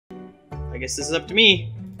guess this is up to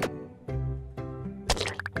me.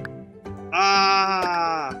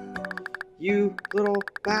 Ah! You little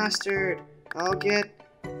bastard! I'll get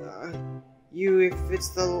you if it's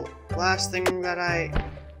the last thing that I...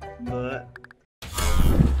 But...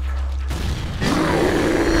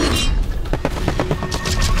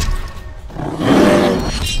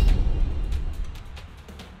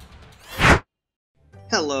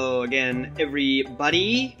 Hello again,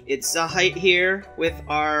 everybody. It's Zahait here with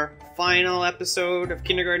our final episode of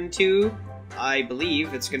Kindergarten 2. I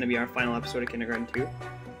believe it's going to be our final episode of Kindergarten 2.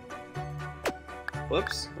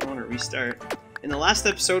 Whoops, I want to restart. In the last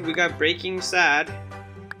episode, we got Breaking Sad.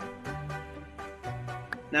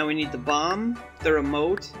 Now we need the bomb, the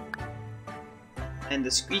remote, and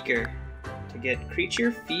the squeaker to get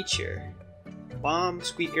creature feature. Bomb,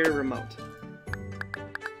 squeaker, remote.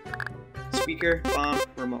 Squeaker, bomb,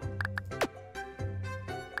 remote.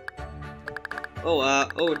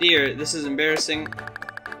 Oh dear, this is embarrassing.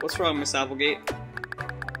 What's wrong, Miss Applegate?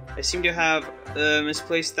 I seem to have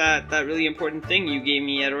misplaced that really important thing you gave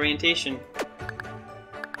me at orientation.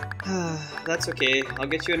 That's okay, I'll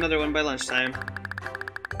get you another one by lunchtime.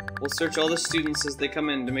 We'll search all the students as they come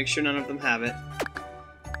in to make sure none of them have it.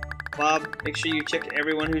 Bob, make sure you check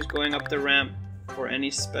everyone who's going up the ramp for any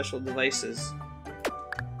special devices.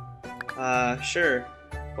 Sure.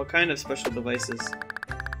 What kind of special devices?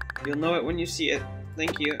 You'll know it when you see it.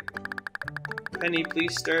 Thank you. Penny,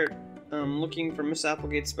 please start looking for Miss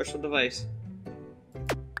Applegate's special device.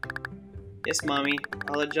 Yes, Mommy.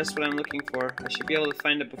 I'll adjust what I'm looking for. I should be able to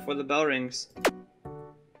find it before the bell rings.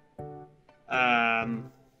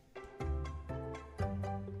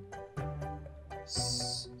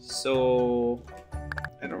 So...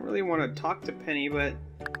 I don't really want to talk to Penny, but...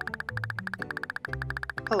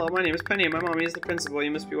 Hello, my name is Penny and my mommy is the principal.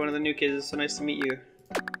 You must be one of the new kids. It's so nice to meet you.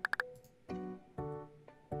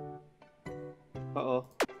 Uh-oh.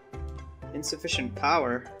 Insufficient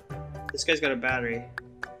power? This guy's got a battery.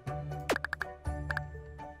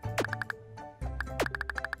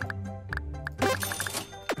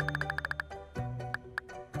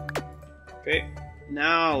 Okay,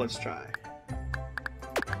 now let's try.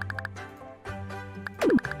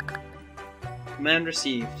 Command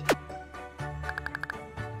received.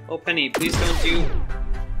 Oh, Penny, please don't do...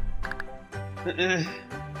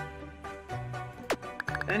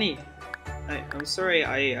 Penny! I'm sorry,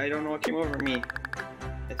 I don't know what came over me.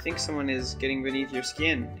 I think someone is getting beneath your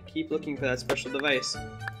skin. Keep looking for that special device.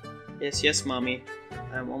 Yes, Mommy.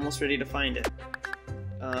 I'm almost ready to find it.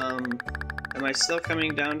 Am I still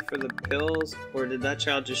coming down for the pills, or did that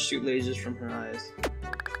child just shoot lasers from her eyes?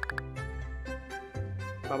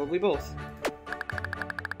 Probably both.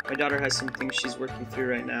 My daughter has some things she's working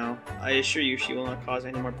through right now. I assure you she will not cause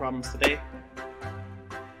any more problems today.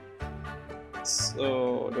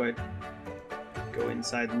 So, do I go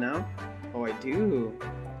inside now? Oh, I do.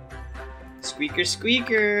 Squeaker,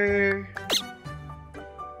 squeaker!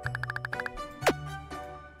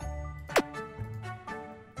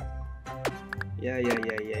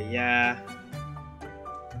 Yeah.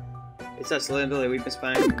 It's us, Lily and Billy. We've been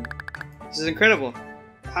spying. This is incredible.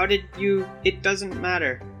 How did you... It doesn't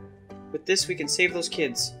matter. With this, we can save those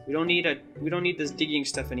kids. We don't need this digging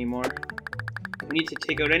stuff anymore. We need to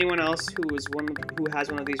take out anyone else who has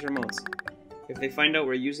one of these remotes. If they find out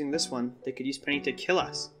we're using this one, they could use Penny to kill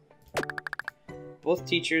us. Both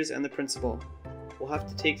teachers and the principal. We'll have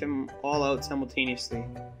to take them all out simultaneously.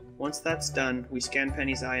 Once that's done, we scan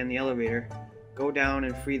Penny's eye in the elevator, go down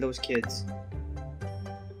and free those kids.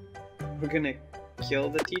 We're gonna kill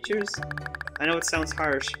the teachers? I know it sounds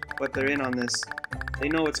harsh, but they're in on this. They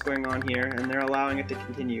know what's going on here, and they're allowing it to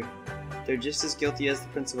continue. They're just as guilty as the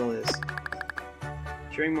principal is.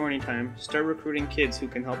 During morning time, start recruiting kids who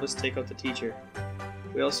can help us take out the teacher.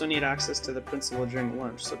 We also need access to the principal during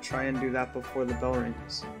lunch, so try and do that before the bell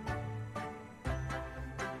rings.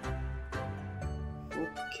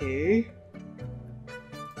 Okay.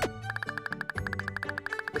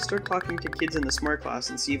 Let's start talking to kids in the smart class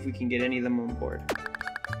and see if we can get any of them on board.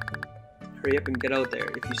 Hurry up and get out there.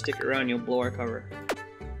 If you stick around, you'll blow our cover.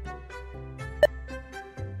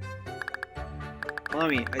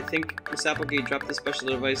 Mommy, I think Miss Applegate dropped the special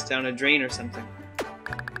device down a drain or something.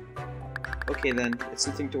 Okay then, it's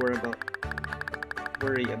nothing to worry about.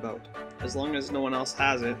 As long as no one else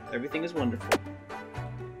has it, everything is wonderful.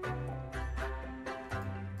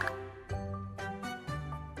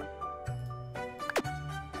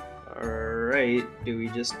 Alright, do we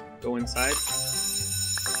just go inside?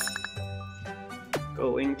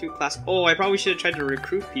 Going to class. Oh, I probably should have tried to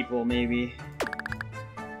recruit people, maybe.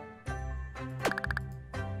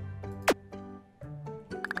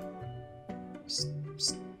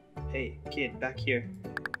 Hey, kid, back here.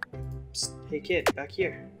 Psst. Hey, kid, back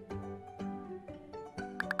here.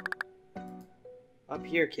 Up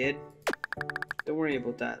here, kid. Don't worry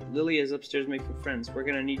about that. Lily is upstairs making friends. We're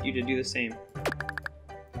gonna need you to do the same.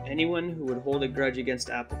 Anyone who would hold a grudge against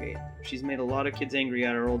Applegate. She's made a lot of kids angry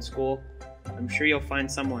at our old school. I'm sure you'll find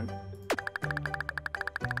someone.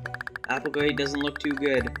 Applegate doesn't look too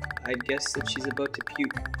good. I'd guess that she's about to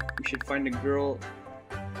puke. We should find a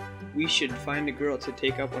girl to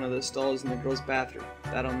take up one of the stalls in the girls' bathroom.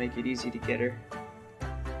 That'll make it easy to get her.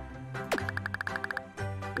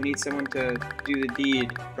 We need someone to do the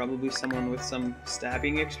deed. Probably someone with some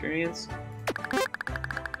stabbing experience.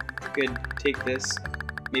 Good, take this.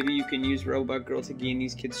 Maybe you can use Robot Girl to gain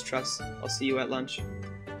these kids' trust. I'll see you at lunch.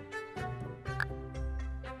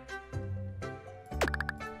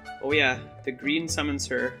 Oh yeah, the green summons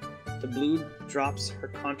her, the blue drops her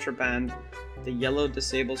contraband, the yellow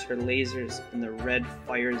disables her lasers, and the red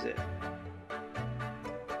fires it.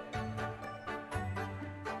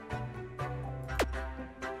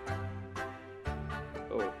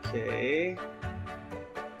 Okay.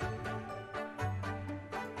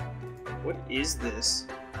 What is this?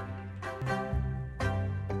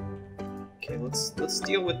 Okay, let's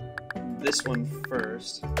deal with this one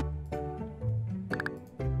first.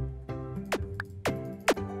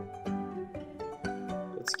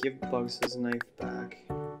 Let's give Bugs his knife back.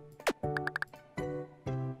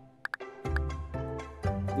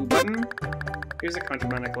 Blue button. Here's a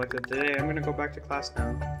contraband I collected today. I'm gonna go back to class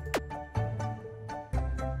now.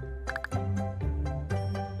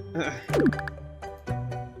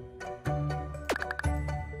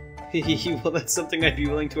 Well, that's something I'd be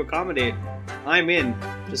willing to accommodate. I'm in.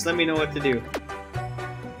 Just let me know what to do.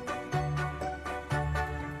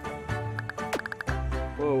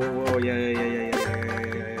 Whoa, whoa, whoa, yeah.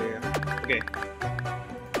 Okay.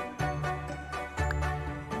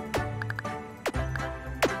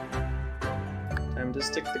 Time to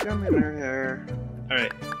stick the gum in her hair.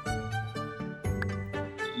 Alright.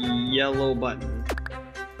 Yellow button.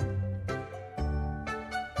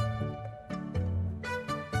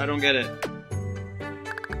 I don't get it.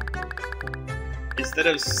 Instead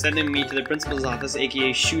of sending me to the principal's office,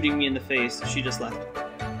 aka shooting me in the face, she just left.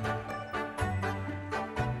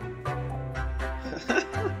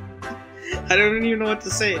 I don't even know what to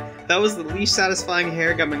say. That was the least satisfying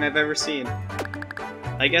hair gumming I've ever seen.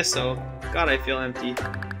 I guess so. God, I feel empty.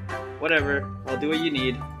 Whatever. I'll do what you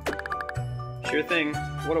need. Sure thing.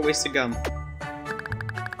 What a waste of gum.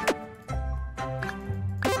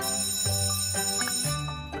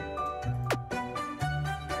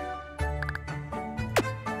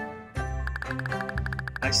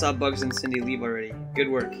 I saw Bugs and Cindy leave already. Good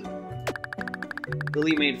work.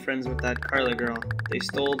 Lily made friends with that Carla girl. They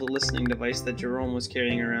stole the listening device that Jerome was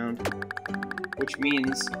carrying around. Which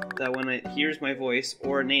means that when it hears my voice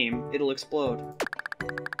or name, it'll explode.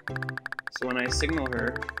 So when I signal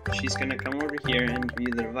her, she's gonna come over here and give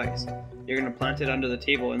you the device. You're gonna plant it under the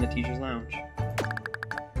table in the teacher's lounge.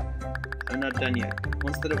 I'm not done yet.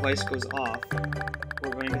 Once the device goes off,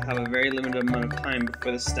 we're going to have a very limited amount of time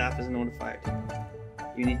before the staff is notified.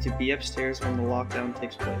 You need to be upstairs when the lockdown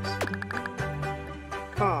takes place.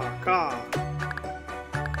 Caw, caw.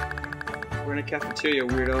 We're in a cafeteria,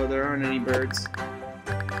 weirdo. There aren't any birds.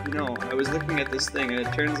 You know, I was looking at this thing, and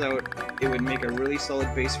it turns out it would make a really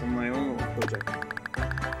solid base for my own little project.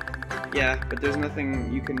 Yeah, but there's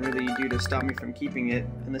nothing you can really do to stop me from keeping it,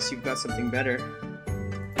 unless you've got something better.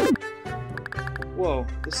 Whoa,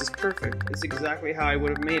 this is perfect. It's exactly how I would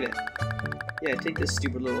have made it. Yeah, take this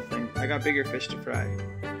stupid little thing. I got bigger fish to fry.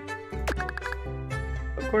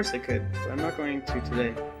 Of course I could, but I'm not going to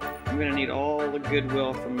today. I'm gonna need all the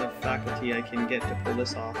goodwill from the faculty I can get to pull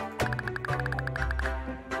this off.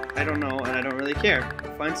 I don't know, and I don't really care.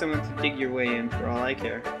 Find someone to dig your way in for all I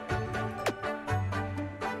care.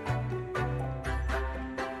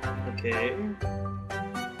 Okay.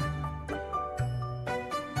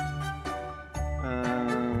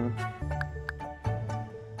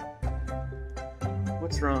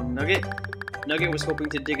 What's wrong, Nugget? Nugget was hoping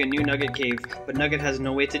to dig a new Nugget cave, but Nugget has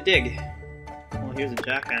no way to dig. Well, here's a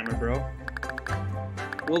jackhammer, bro.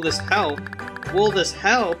 Will this help? Will this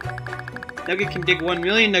help? Nugget can dig 1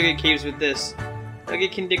 million Nugget caves with this.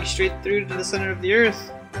 Nugget can dig straight through to the center of the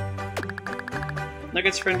earth.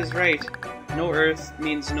 Nugget's friend is right. No earth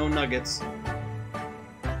means no nuggets.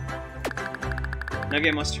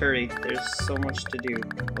 Nugget must hurry. There's so much to do.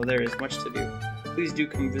 Well, there is much to do. Please do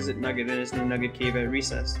come visit Nugget in his new Nugget cave at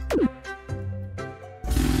recess.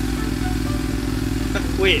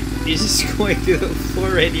 Wait, he's just going through the floor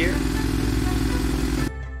right here?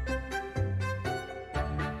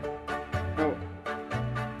 Oh.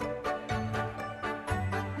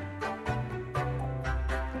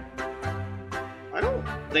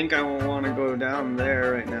 think I won't want to go down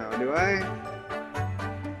there right now, do I?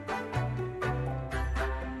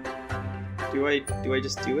 Do I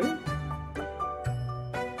just do it?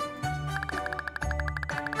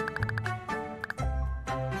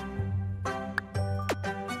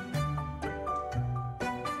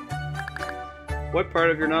 What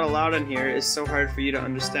part of "you're not allowed in here" is so hard for you to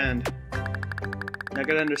understand?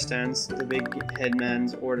 Nugget understands the big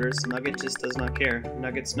headman's orders. Nugget just does not care.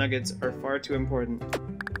 Nugget's nuggets are far too important.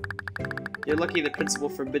 You're lucky the principal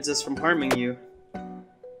forbids us from harming you.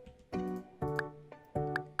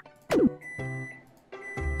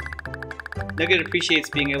 Nugget appreciates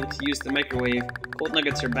being able to use the microwave. Cold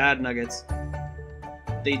nuggets are bad nuggets.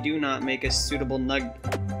 They do not make a suitable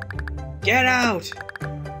Get out!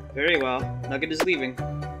 Very well. Nugget is leaving.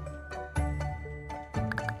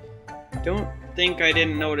 Don't think I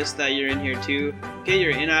didn't notice that you're in here too. Get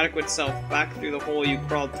your inadequate self back through the hole you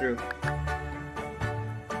crawled through.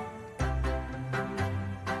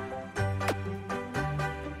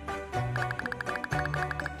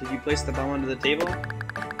 Did you place the bomb under the table?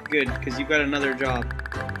 Good, because you've got another job.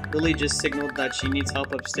 Lily just signaled that she needs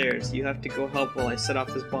help upstairs. You have to go help while I set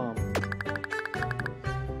off this bomb.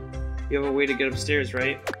 You have a way to get upstairs,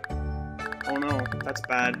 right? Oh no, that's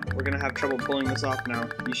bad. We're gonna have trouble pulling this off now.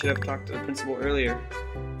 You should have talked to the principal earlier.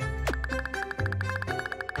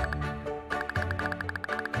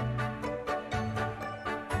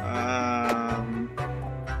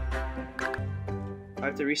 I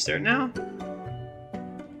have to restart now?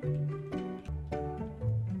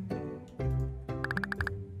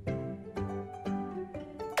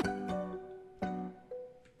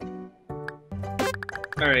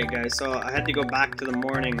 Alright guys, so I had to go back to the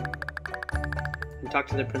morning and talk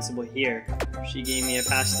to the principal here. She gave me a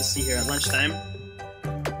pass to see her at lunchtime.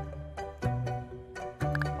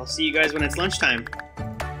 I'll see you guys when it's lunchtime.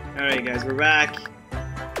 Alright guys, we're back.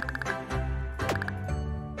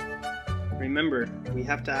 Remember, we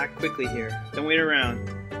have to act quickly here. Don't wait around.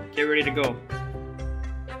 Get ready to go.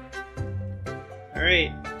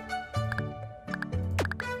 Alright.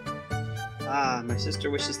 Ah, my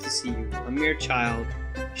sister wishes to see you. A mere child.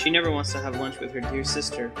 She never wants to have lunch with her dear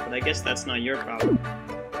sister, but I guess that's not your problem.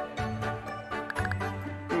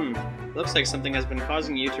 Looks like something has been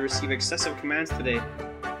causing you to receive excessive commands today.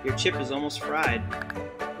 Your chip is almost fried.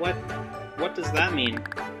 What does that mean?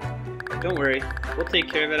 Don't worry, we'll take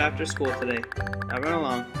care of it after school today. Now run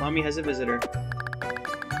along, Mommy has a visitor.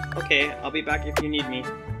 Okay, I'll be back if you need me.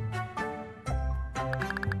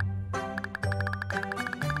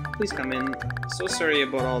 Please come in. So sorry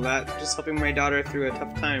about all that. Just helping my daughter through a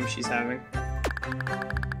tough time she's having.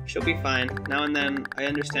 She'll be fine. Now and then, I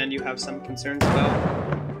understand you have some concerns about...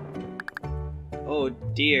 Oh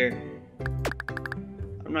dear.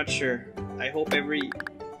 I'm not sure. I hope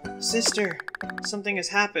Sister! Something has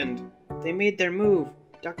happened. They made their move.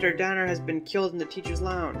 Dr. Danner has been killed in the teacher's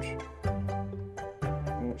lounge.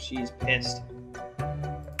 Oh, she's pissed.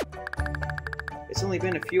 It's only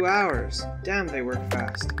been a few hours. Damn, they work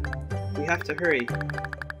fast. We have to hurry.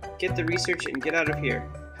 Get the research and get out of here.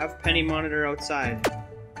 Have Penny monitor outside.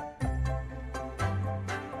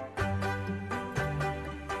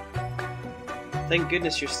 Thank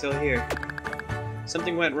goodness you're still here.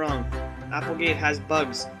 Something went wrong. Applegate has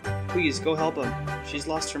Bugs. Please, go help him. She's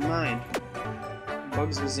lost her mind.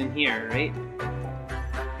 Bugs was in here, right?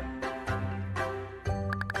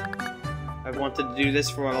 I've wanted to do this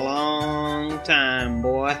for a long time,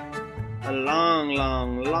 boy. A long,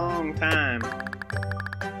 long, long time.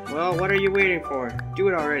 Well, what are you waiting for? Do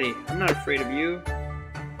it already. I'm not afraid of you.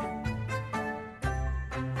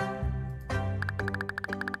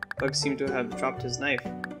 Bugs seemed to have dropped his knife.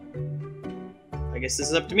 I guess this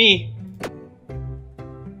is up to me.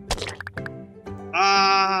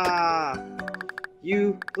 Ah!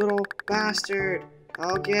 You little bastard!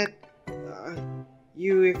 I'll get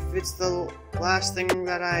you if it's the last thing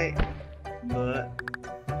that I... But...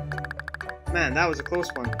 Man, that was a close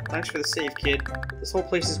one. Thanks for the save, kid. This whole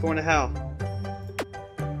place is going to hell.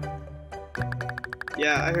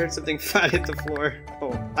 Yeah, I heard something fat hit the floor.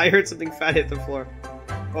 Oh, I heard something fat hit the floor.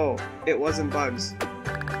 Oh, it wasn't Bugs.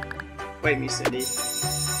 Bite me, Cindy.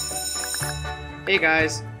 Hey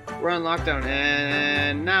guys, we're on lockdown,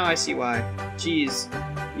 and now I see why. Jeez,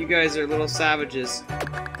 you guys are little savages.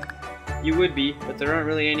 You would be, but there aren't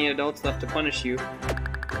really any adults left to punish you.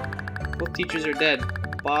 Both teachers are dead.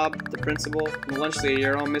 Bob, the principal, and the lunch lady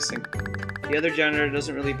are all missing. The other janitor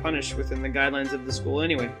doesn't really punish within the guidelines of the school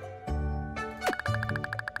anyway.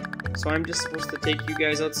 So I'm just supposed to take you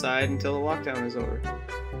guys outside until the lockdown is over.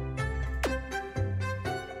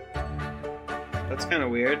 That's kind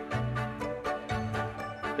of weird.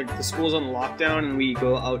 the school's on lockdown and we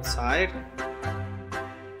go outside?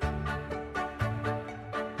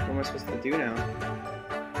 What am I supposed to do now?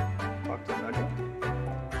 Talk to Nugget.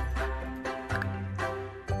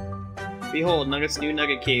 Behold, Nugget's new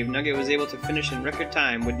Nugget Cave. Nugget was able to finish in record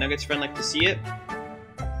time. Would Nugget's friend like to see it?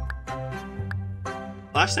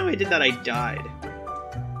 Last time I did that, I died.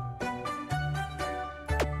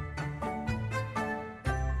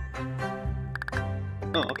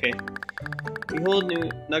 Oh, okay. Behold,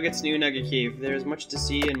 Nugget's new Nugget Cave. There is much to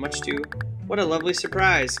see and much to... What a lovely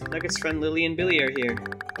surprise! Nugget's friend Lily and Billy are here.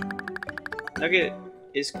 Nugget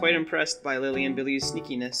is quite impressed by Lily and Billy's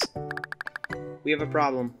sneakiness. We have a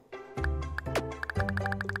problem.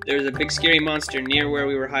 There's a big scary monster near where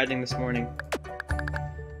we were hiding this morning.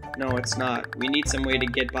 No, it's not. We need some way to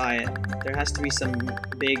get by it. There has to be some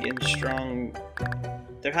big and strong...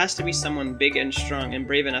 There has to be someone big and strong and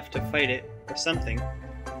brave enough to fight it, or something.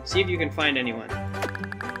 See if you can find anyone.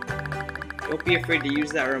 Don't be afraid to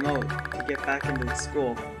use that remote to get back into the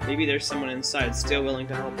school. Maybe there's someone inside still willing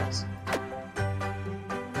to help us.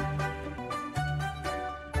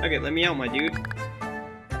 Okay, let me out, my dude.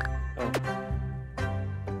 Oh.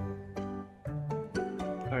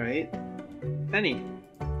 Alright. Penny.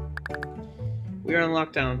 We are on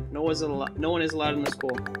lockdown. No one is allowed in the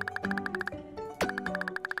school.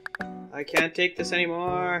 I can't take this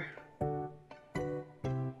anymore.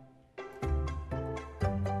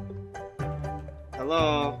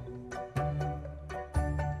 Hello?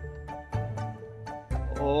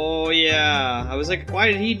 Oh yeah. I was like, why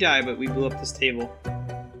did he die? But we blew up this table.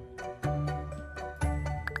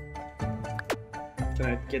 Can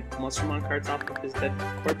I get Monstermon cards off of his dead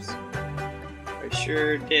corpse? I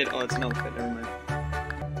sure did. Oh, it's an elephant. Never mind.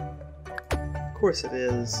 Of course it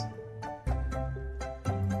is.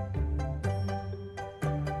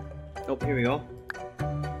 Oh, here we go.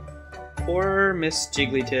 Poor Miss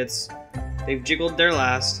Jigglytits. They've jiggled their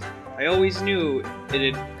last. I always knew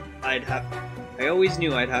I'd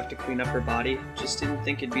have to clean up her body. Just didn't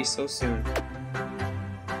think it'd be so soon.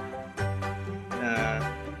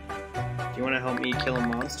 Do you want to help me kill a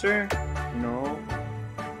monster? No.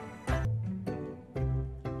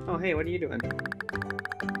 Oh, hey, what are you doing?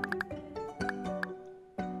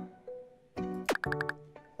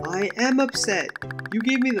 I am upset. You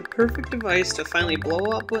gave me the perfect device to finally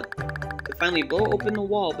blow open the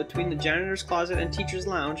wall between the janitor's closet and teacher's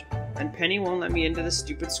lounge, and Penny won't let me into this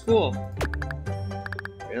stupid school.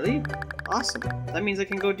 Really? Awesome. That means I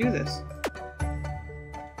can go do this.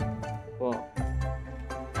 Well.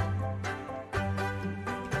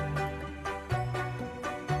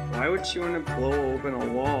 Why would she want to blow open a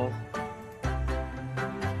wall?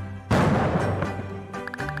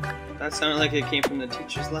 That sounded like it came from the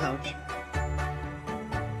teacher's lounge.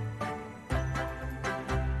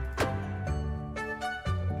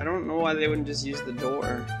 I don't know why they wouldn't just use the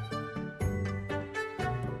door.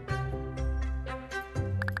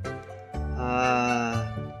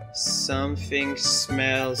 Something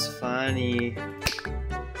smells funny.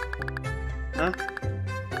 Huh?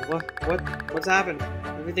 What's happened?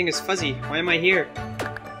 Everything is fuzzy. Why am I here?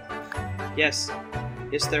 Yes,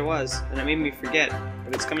 there was, and it made me forget,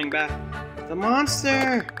 but it's coming back. The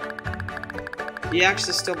monster! The axe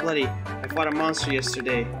is still bloody. I fought a monster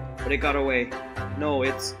yesterday, but it got away. No,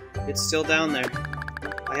 it's still down there.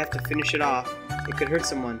 I have to finish it off. It could hurt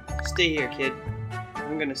someone. Stay here, kid.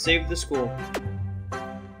 I'm gonna save the school.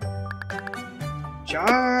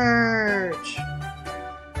 Charge!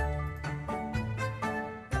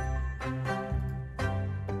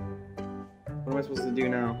 What am I supposed to do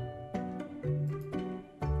now?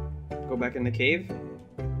 Go back in the cave?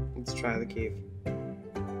 Let's try the cave.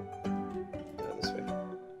 This way.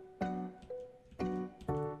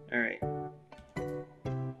 Alright.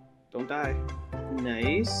 Don't die.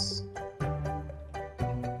 Nice.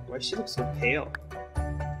 Why does she look so pale?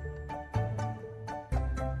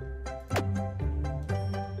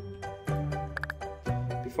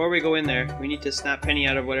 Before we go in there, we need to snap Penny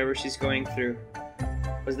out of whatever she's going through.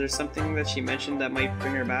 Was there something that she mentioned that might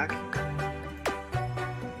bring her back?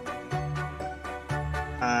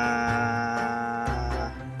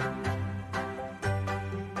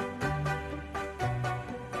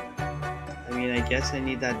 I mean, I guess I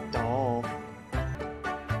need that doll.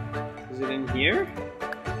 Is it in here?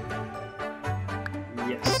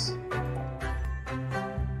 Yes.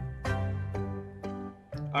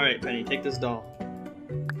 Alright, Penny, take this doll.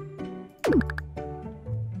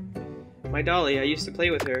 My dolly, I used to play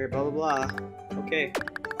with her, blah blah blah. Okay.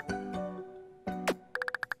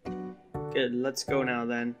 Good, let's go now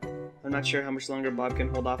then. I'm not sure how much longer Bob can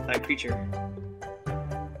hold off that creature.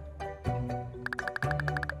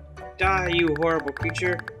 Die, you horrible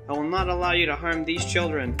creature. I will not allow you to harm these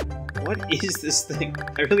children. What is this thing?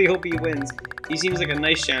 I really hope he wins. He seems like a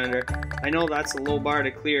nice janitor. I know that's a low bar to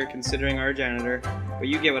clear considering our janitor, but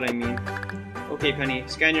you get what I mean. Okay, Penny,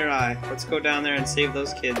 scan your eye. Let's go down there and save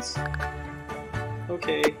those kids.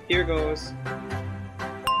 Okay, here goes.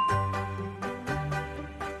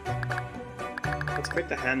 That's quite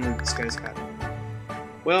the hand move this guy's got.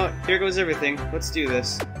 Well, here goes everything. Let's do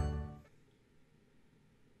this.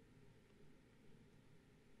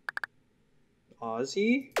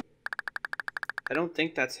 Ozzy? I don't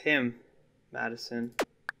think that's him, Madison.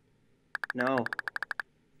 No.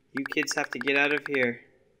 You kids have to get out of here.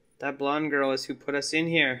 That blonde girl is who put us in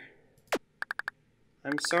here.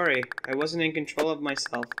 I'm sorry. I wasn't in control of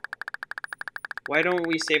myself. Why don't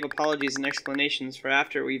we save apologies and explanations for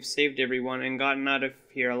after we've saved everyone and gotten out of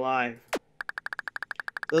here alive?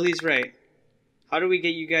 Lily's right. How do we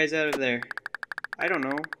get you guys out of there? I don't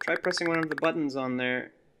know. Try pressing one of the buttons on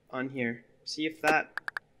here. See if that...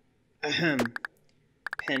 Ahem.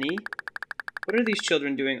 Penny? What are these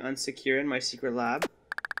children doing unsecure in my secret lab?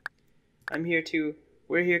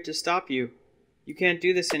 We're here to stop you. You can't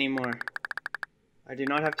do this anymore. I do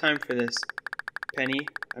not have time for this. Penny,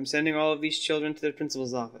 I'm sending all of these children to the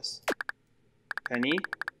principal's office. Penny,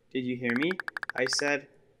 did you hear me? I said...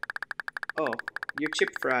 Oh, your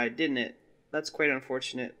chip fried, didn't it? That's quite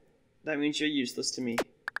unfortunate. That means you're useless to me.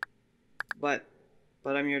 But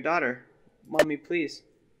I'm your daughter. Mommy, please.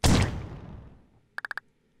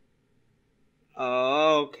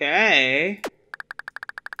 Okay.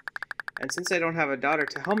 And since I don't have a daughter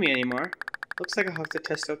to help me anymore, looks like I'll have to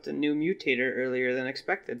test out the new mutator earlier than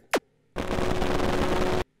expected.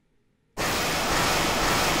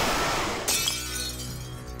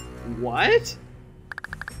 What?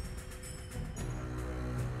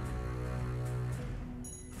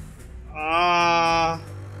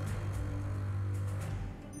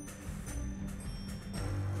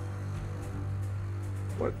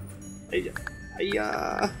 What?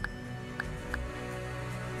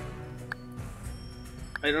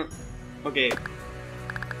 I don't... Okay.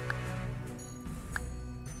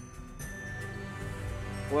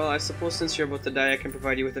 Well, I suppose since you're about to die, I can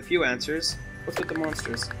provide you with a few answers. What's with the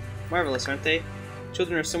monsters? Marvelous, aren't they?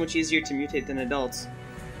 Children are so much easier to mutate than adults.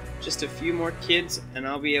 Just a few more kids, and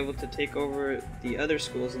I'll be able to take over the other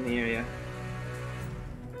schools in the area.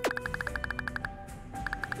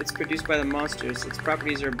 It's produced by the monsters. Its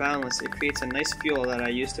properties are boundless. It creates a nice fuel that I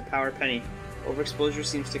use to power Penny. Overexposure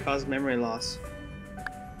seems to cause memory loss.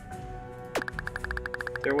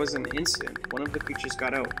 There was an incident. One of the creatures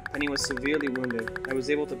got out. Penny was severely wounded. I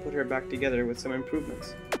was able to put her back together with some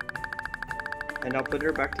improvements. And I'll put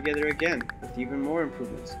her back together again, with even more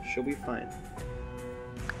improvements. She'll be fine.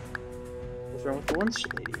 What's wrong with the lunch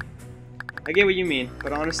lady? I get what you mean,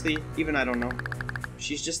 but honestly, even I don't know.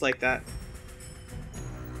 She's just like that.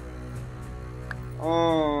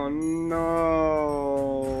 Oh no.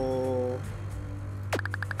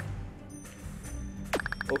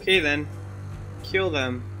 Okay then. Kill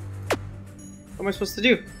them. What am I supposed to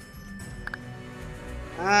do?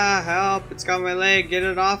 Ah, help! It's got my leg. Get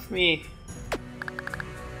it off me.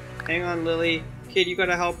 Hang on, Lily. Kid, you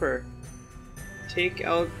gotta help her. Take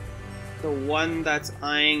out the one that's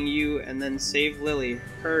eyeing you and then save Lily.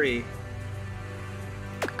 Hurry.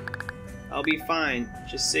 I'll be fine.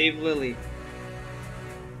 Just save Lily.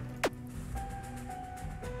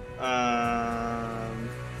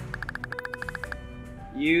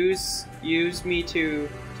 Use me to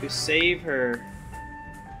save her.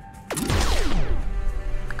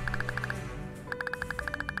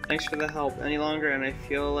 Thanks for the help. Any longer and I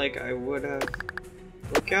feel like I would have...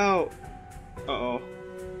 Look out! Uh-oh.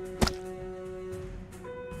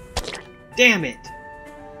 Damn it!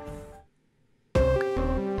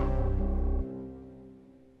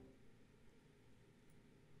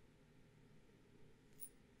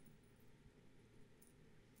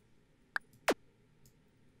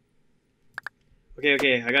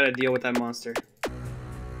 Okay, I gotta deal with that monster.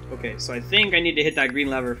 Okay, so I think I need to hit that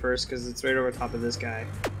green lever first because it's right over top of this guy.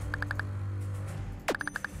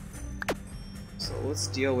 So let's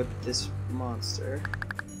deal with this monster.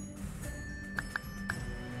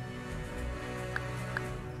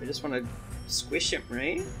 I just want to squish him,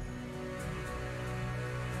 right?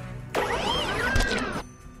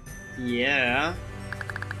 Yeah.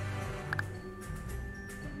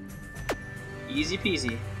 Easy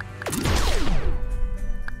peasy.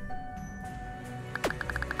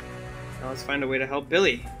 Now let's find a way to help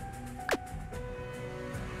Billy.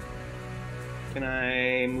 Can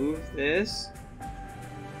I move this?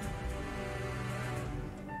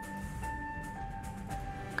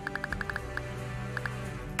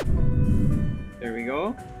 There we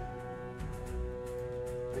go.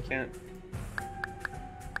 I can't.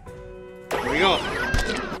 There we go.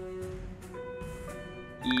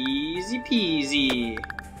 Easy peasy.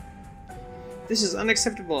 This is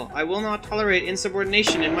unacceptable. I will not tolerate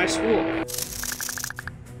insubordination in my school.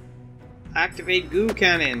 Activate goo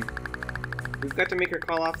cannon. We've got to make her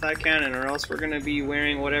call off that cannon, or else we're gonna be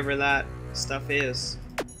wearing whatever that stuff is.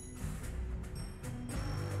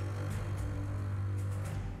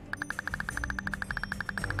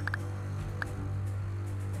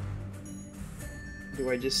 Do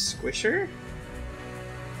I just squish her?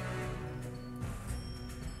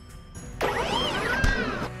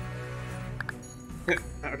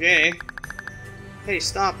 Okay. Hey,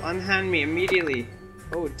 stop! Unhand me immediately!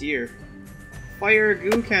 Oh dear. Fire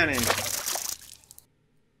goo cannon!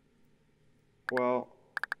 Well...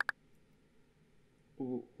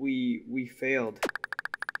 We failed.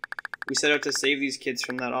 We set out to save these kids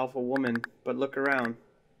from that awful woman, but look around.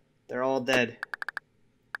 They're all dead.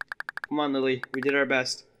 Come on, Lily. We did our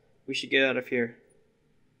best. We should get out of here.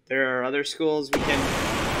 There are other schools we can...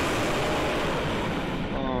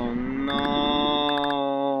 Oh, no.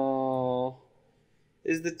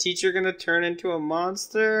 Is the teacher gonna turn into a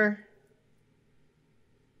monster?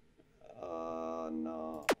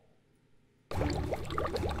 No.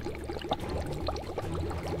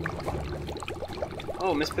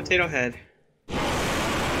 Oh, Miss Potato Head.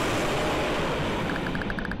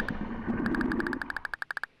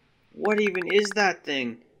 What even is that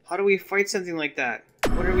thing? How do we fight something like that?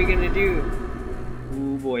 What are we gonna do?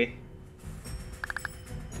 Ooh boy.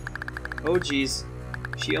 Oh geez.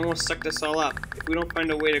 She almost sucked us all up. If we don't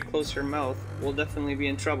find a way to close her mouth, we'll definitely be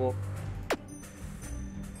in trouble.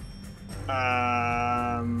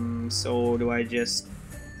 So do I just...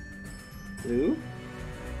 Blue?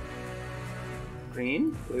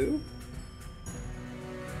 Green? Blue?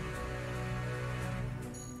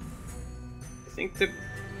 I think the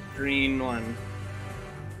green one.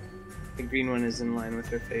 The green one is in line with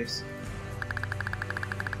her face.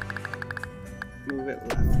 Move it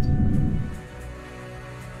left.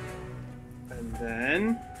 And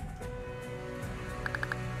then...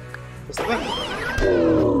 press the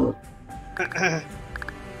button.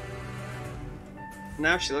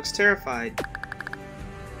 Now she looks terrified.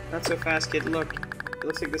 Not so fast, kid. Look. It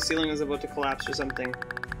looks like the ceiling is about to collapse or something.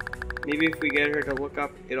 Maybe if we get her to look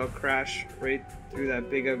up, it'll crash right through that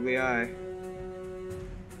big ugly eye.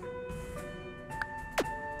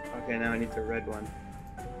 Okay, now I need the red one.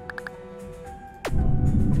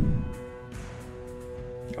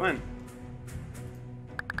 Come on.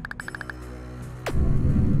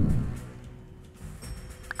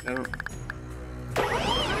 I don't...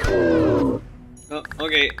 Oh,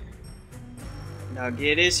 okay.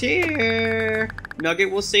 Nugget is here!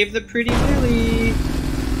 Nugget will save the pretty Lily!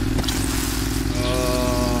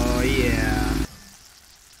 Oh, yeah.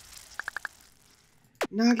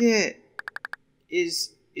 Nugget!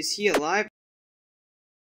 Is he alive?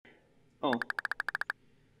 Oh.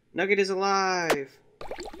 Nugget is alive!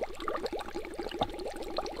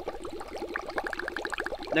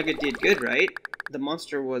 Nugget did good, right? The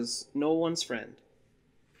monster was no one's friend.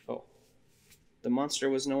 Oh. The monster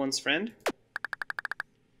was no one's friend?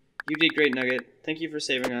 You did great, Nugget. Thank you for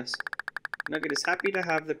saving us. Nugget is happy to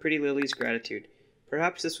have the pretty Lily's gratitude.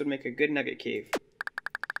 Perhaps this would make a good Nugget cave.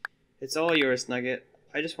 It's all yours, Nugget.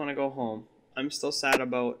 I just want to go home. I'm still sad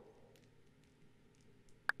about...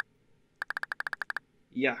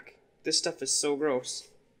 Yuck. This stuff is so gross.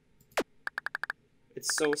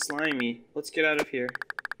 It's so slimy. Let's get out of here.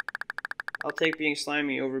 I'll take being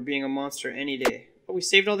slimy over being a monster any day. Oh, we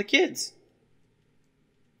saved all the kids!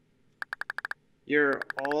 You're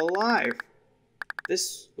all alive.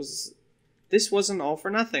 This wasn't all for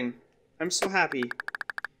nothing. I'm so happy.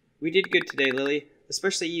 We did good today, Lily.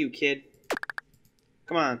 Especially you, kid.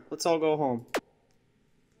 Come on, let's all go home.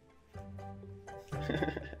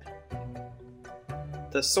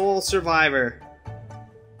 The sole survivor.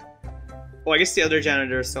 Oh, I guess the other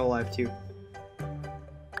janitor is still alive too.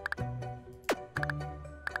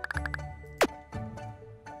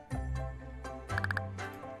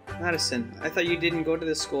 Madison, I thought you didn't go to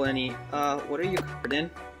this school any. What are you covered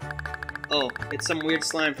in? Oh, it's some weird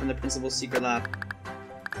slime from the principal's secret lab.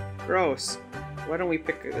 Gross. Why don't we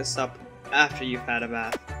pick this up after you've had a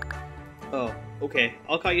bath? Oh, okay.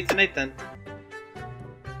 I'll call you tonight then.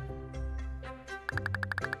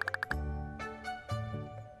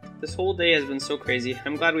 This whole day has been so crazy.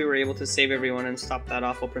 I'm glad we were able to save everyone and stop that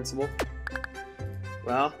awful principal.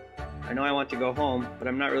 Well, I know I want to go home, but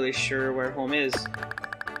I'm not really sure where home is.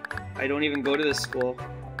 I don't even go to this school.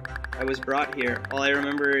 I was brought here. All I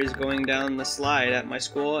remember is going down the slide at my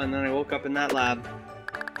school, and then I woke up in that lab.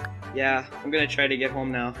 Yeah, I'm gonna try to get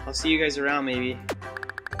home now. I'll see you guys around, maybe.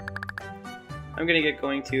 I'm gonna get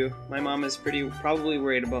going too. My mom is probably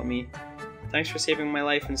worried about me. Thanks for saving my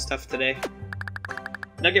life and stuff today.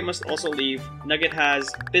 Nugget must also leave. Nugget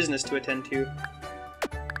has business to attend to.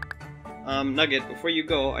 Nugget, before you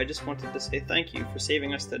go, I just wanted to say thank you for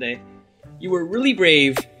saving us today. You were really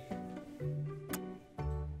brave.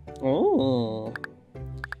 Oh.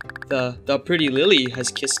 The pretty lily has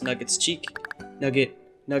kissed Nugget's cheek. Nugget.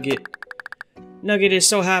 Nugget is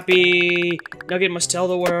so happy. Nugget must tell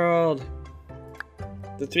the world.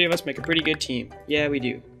 The three of us make a pretty good team. Yeah, we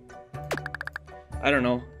do. I don't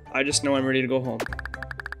know. I just know I'm ready to go home.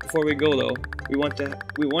 Before we go though, we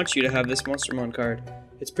want you to have this Monstermon card.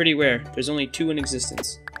 It's pretty rare. There's only 2 in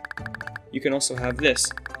existence. You can also have this.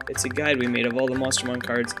 It's a guide we made of all the Monstermon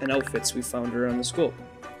cards and outfits we found around the school.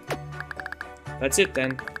 That's it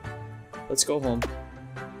then. Let's go home.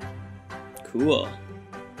 Cool.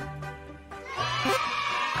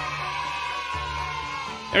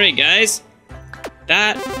 Alright guys.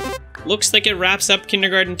 That looks like it wraps up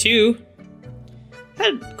Kindergarten 2.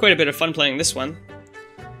 Had quite a bit of fun playing this one.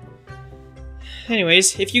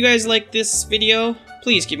 Anyways, if you guys like this video,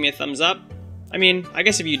 please give me a thumbs up. I mean, I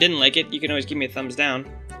guess if you didn't like it, you can always give me a thumbs down.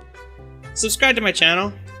 Subscribe to my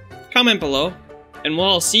channel, comment below, and we'll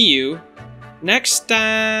all see you next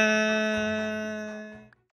time.